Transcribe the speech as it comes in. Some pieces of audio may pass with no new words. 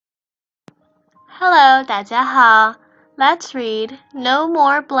Hello, 大家好. Let's read No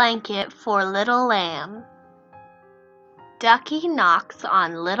More Blanket for Little Lamb. Ducky knocks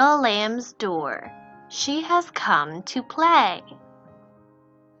on Little Lamb's door. She has come to play.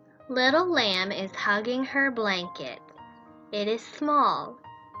 Little Lamb is hugging her blanket. It is small.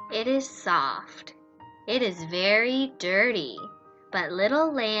 It is soft. It is very dirty, but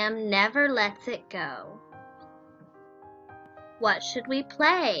Little Lamb never lets it go. What should we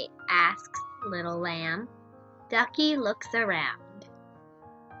play? Asks Little Lamb. Ducky looks around.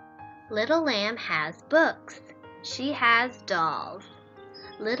 Little Lamb has books. She has dolls.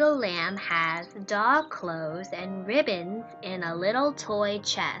 Little Lamb has doll clothes and ribbons in a little toy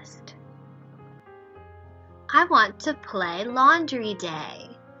chest. I want to play laundry day,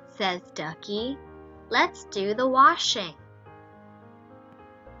 says Ducky. Let's do the washing.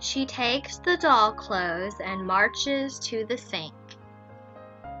 She takes the doll clothes and marches to the sink.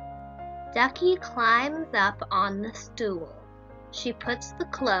 Ducky climbs up on the stool. She puts the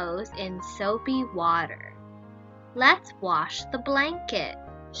clothes in soapy water. Let's wash the blanket,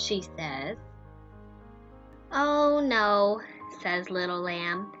 she says. Oh no, says Little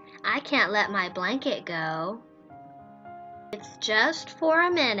Lamb. I can't let my blanket go. It's just for a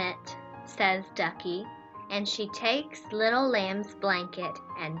minute, says Ducky, and she takes Little Lamb's blanket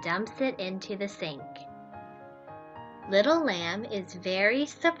and dumps it into the sink. Little Lamb is very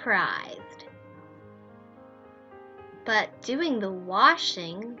surprised. But doing the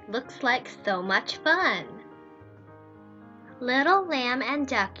washing looks like so much fun. Little Lamb and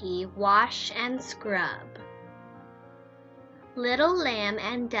Ducky wash and scrub. Little Lamb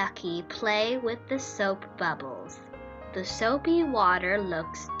and Ducky play with the soap bubbles. The soapy water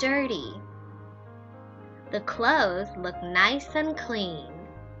looks dirty. The clothes look nice and clean.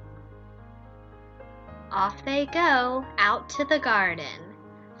 Off they go out to the garden.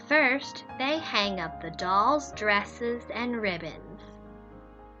 First, they hang up the dolls' dresses and ribbons.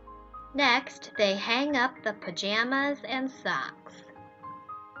 Next, they hang up the pajamas and socks.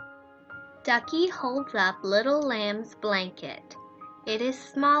 Ducky holds up Little Lamb's blanket. It is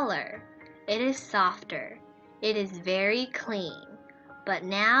smaller. It is softer. It is very clean, but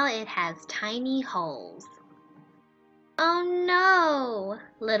now it has tiny holes. Oh no,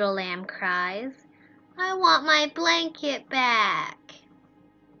 Little Lamb cries. I want my blanket back.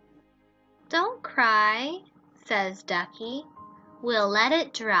 Don't cry, says Ducky. We'll let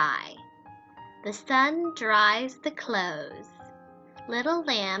it dry. The sun dries the clothes. Little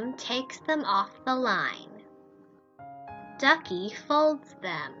Lamb takes them off the line. Ducky folds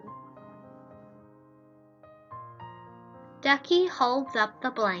them. Ducky holds up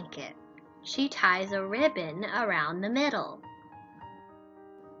the blanket. She ties a ribbon around the middle.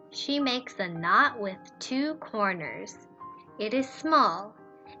 She makes a knot with 2 corners. It is small.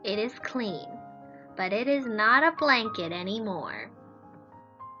 It is clean. But it is not a blanket anymore.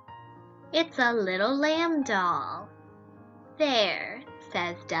 It's a little lamb doll. There,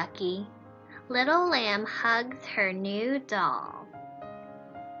 says Ducky. Little Lamb hugs her new doll.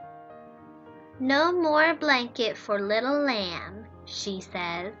 No more blanket for Little Lamb, she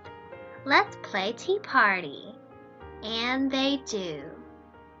says. Let's play tea party. And they do.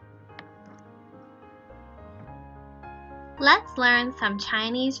 Let's learn some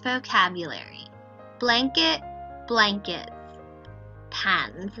Chinese vocabulary. Blanket, blankets.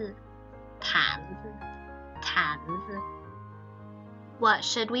 毯子, 毯子, 毯子. What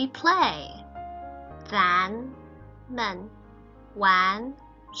should we play? 咱们玩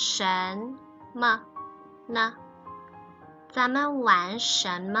什么呢? 咱们玩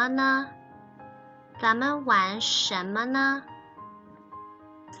什么呢? 咱们玩什么呢?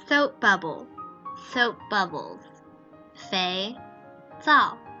 Soap bubble, soap bubbles. 肥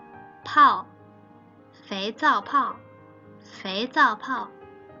皂泡，肥皂泡，肥皂泡。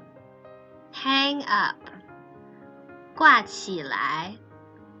Hang up, 挂起来，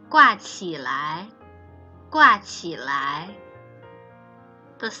挂起来，挂起来。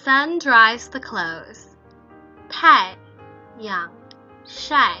The sun dries the clothes. 太阳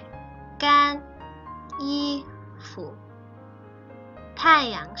晒干衣服，太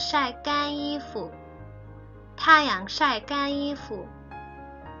阳晒干衣服，太阳晒干衣服。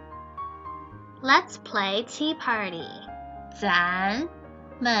Let's play tea party. 咱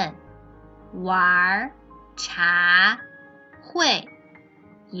们玩茶会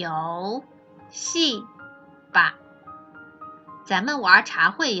游戏吧。咱们玩茶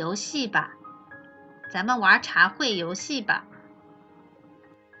会游戏吧。咱们玩茶会游戏吧。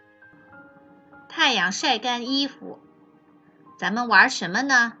太阳晒干衣服。咱们玩什么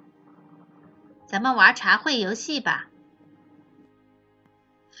呢？咱们玩茶会游戏吧。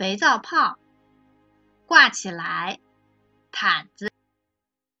肥皂泡。挂起来